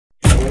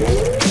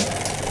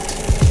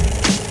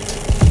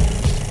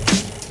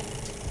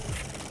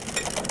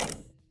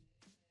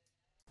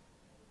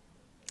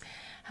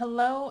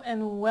Hello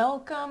and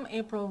welcome.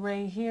 April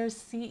Ray here,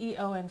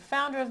 CEO and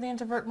founder of the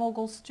Introvert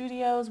Mogul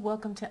Studios.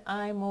 Welcome to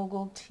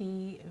iMogul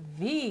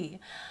TV.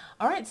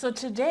 All right, so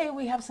today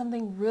we have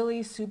something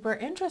really super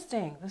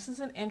interesting. This is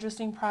an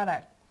interesting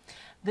product.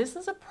 This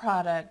is a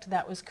product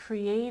that was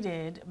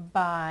created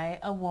by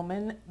a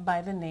woman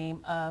by the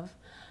name of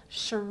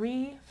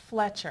Sheree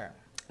Fletcher.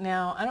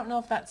 Now, I don't know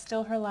if that's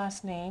still her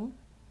last name.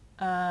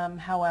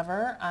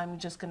 However, I'm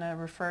just going to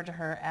refer to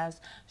her as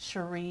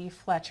Sheree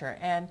Fletcher.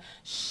 And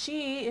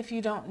she, if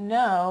you don't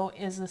know,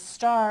 is the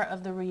star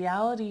of the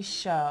reality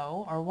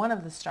show, or one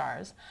of the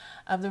stars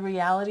of the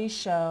reality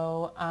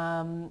show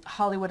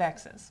Hollywood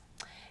Exes.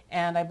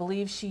 And I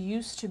believe she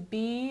used to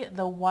be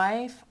the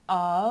wife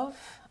of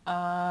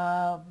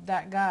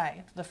that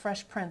guy, the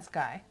Fresh Prince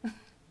guy,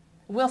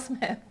 Will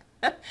Smith.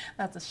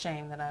 That's a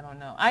shame that I don't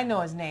know. I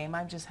know his name.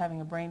 I'm just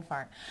having a brain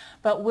fart.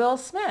 But Will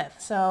Smith.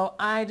 So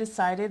I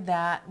decided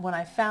that when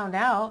I found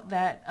out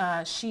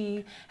that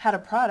she had a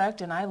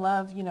product, and I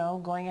love,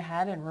 going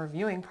ahead and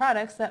reviewing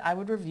products, that I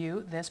would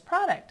review this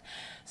product.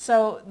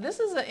 So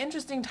this is an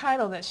interesting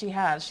title that she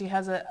has. She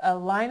has a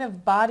line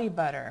of body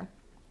butter.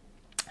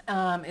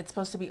 It's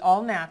supposed to be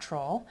all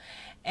natural.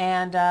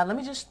 And let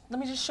me just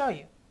show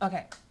you.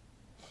 Okay.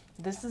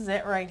 This is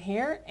it right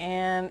here.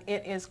 And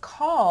it is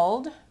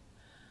called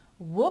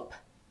Whoop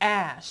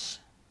Ash.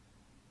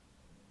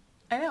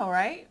 I know,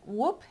 right?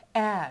 Whoop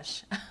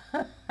Ash.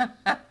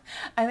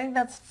 I think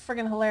that's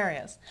friggin'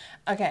 hilarious.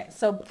 Okay,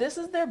 so this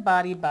is their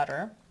body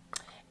butter.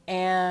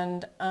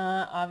 And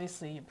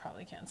obviously you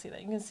probably can't see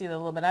that. You can see that a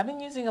little bit. I've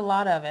been using a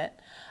lot of it.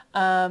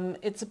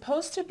 It's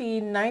supposed to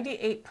be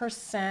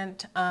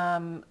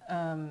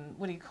 98%,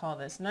 what do you call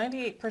this?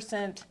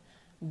 98%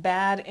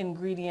 bad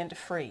ingredient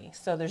free.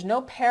 So there's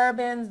no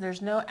parabens,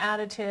 there's no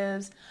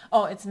additives.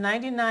 Oh, it's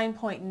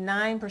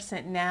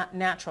 99.9%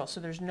 natural. So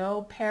there's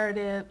no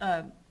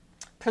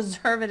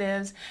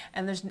preservatives,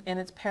 and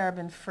it's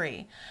paraben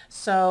free.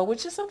 So,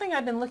 which is something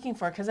I've been looking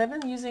for, because I've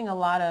been using a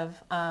lot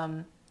of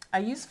I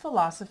use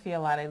Philosophy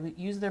a lot. I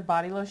use their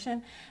body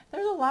lotion.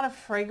 There's a lot of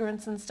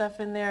fragrance and stuff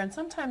in there, and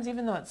sometimes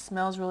even though it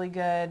smells really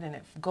good and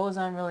it goes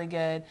on really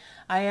good,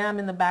 I am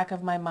in the back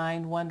of my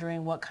mind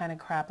wondering what kind of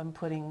crap I'm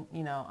putting,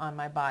 on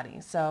my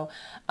body. So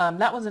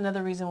that was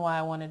another reason why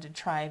I wanted to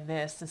try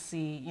this, to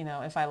see,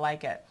 if I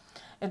like it.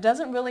 It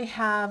doesn't really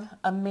have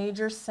a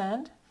major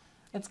scent.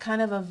 It's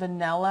kind of a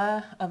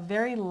vanilla, a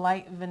very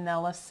light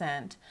vanilla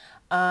scent.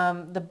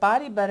 The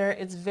body butter,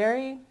 it's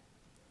very,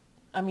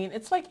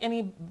 it's like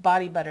any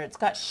body butter. It's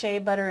got shea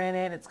butter in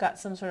it. It's got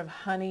some sort of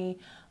honey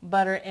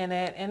butter in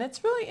it. And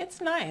it's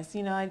nice.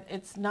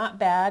 It's not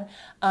bad.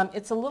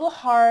 It's a little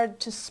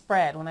hard to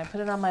spread. When I put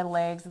it on my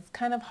legs, it's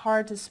kind of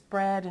hard to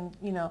spread and,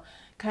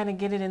 kind of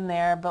get it in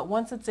there. But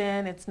once it's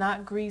in, it's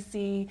not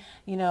greasy.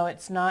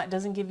 It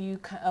doesn't give you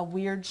a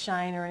weird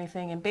shine or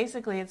anything. And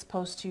basically, it's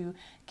supposed to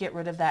get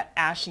rid of that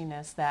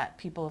ashiness that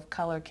people of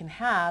color can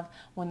have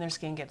when their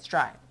skin gets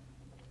dry.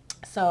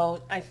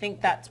 So I think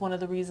that's one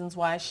of the reasons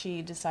why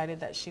she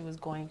decided that she was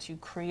going to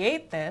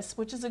create this,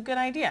 which is a good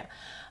idea.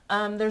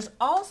 There's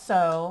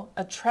also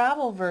a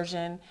travel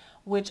version,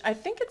 which I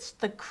think it's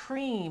the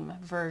cream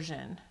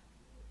version,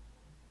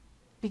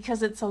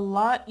 because it's a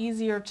lot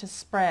easier to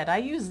spread. I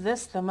use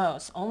this the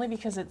most, only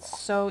because it's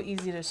so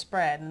easy to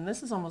spread, and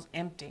this is almost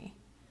empty.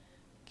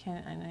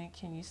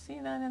 Can you see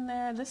that in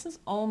there? This is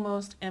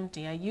almost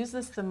empty. I use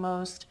this the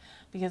most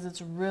because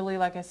it's really,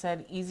 like I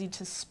said, easy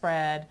to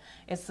spread.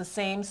 It's the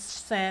same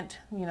scent.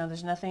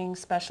 There's nothing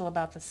special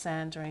about the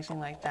scent or anything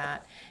like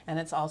that. And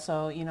it's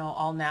also,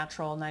 all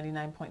natural,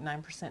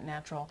 99.9%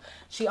 natural.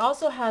 She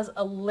also has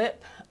a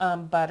lip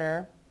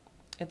butter.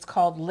 It's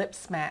called Lip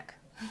Smack.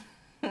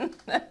 I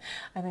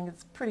think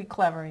it's pretty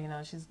clever. You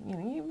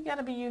got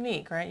to be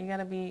unique, right? You got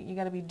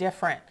to be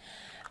different.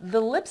 The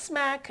Lip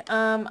Smack,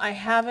 I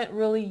haven't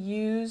really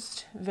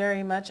used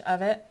very much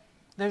of it.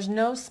 There's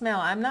no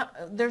smell.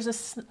 There's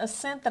a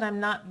scent that I'm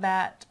not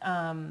that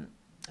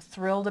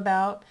thrilled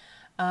about.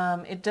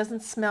 It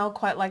doesn't smell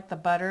quite like the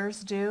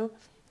butters do.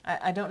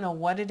 I don't know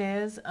what it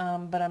is,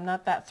 but I'm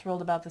not that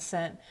thrilled about the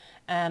scent.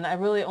 And I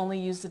really only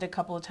used it a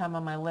couple of times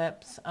on my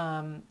lips.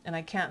 And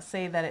I can't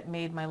say that it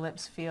made my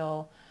lips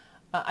feel,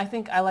 I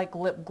think I like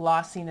lip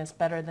glossiness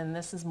better than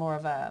this. Is more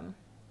of a,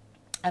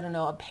 I don't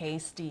know, a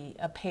paste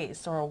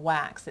or a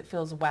wax. It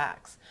feels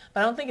wax.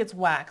 But I don't think it's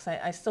wax.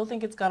 I still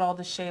think it's got all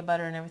the shea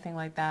butter and everything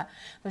like that.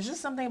 There's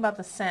just something about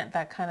the scent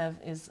that kind of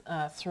is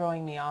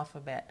throwing me off a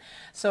bit.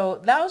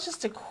 So that was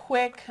just a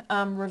quick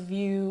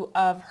review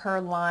of her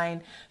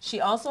line.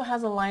 She also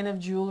has a line of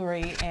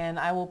jewelry, and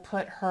I will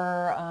put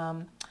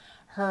her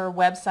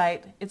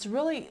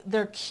website.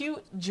 They're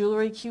cute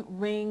jewelry, cute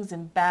rings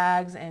and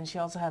bags, and she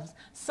also has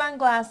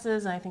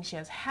sunglasses, and I think she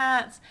has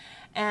hats.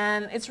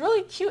 And it's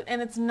really cute,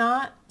 and it's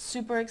not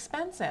super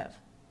expensive.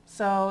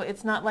 So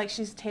it's not like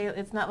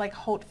it's not like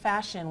haute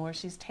fashion where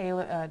she's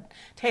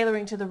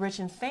tailoring to the rich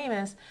and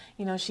famous.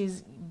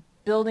 She's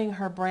building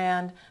her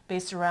brand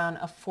based around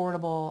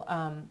affordable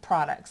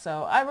products.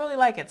 So I really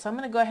like it. So I'm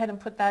going to go ahead and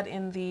put that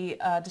in the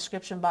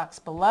description box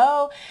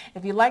below.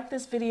 If you like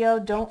this video,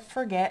 don't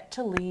forget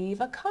to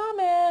leave a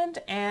comment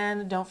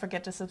and don't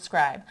forget to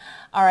subscribe.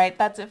 All right,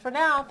 that's it for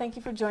now. Thank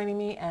you for joining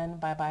me, and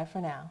bye-bye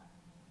for now.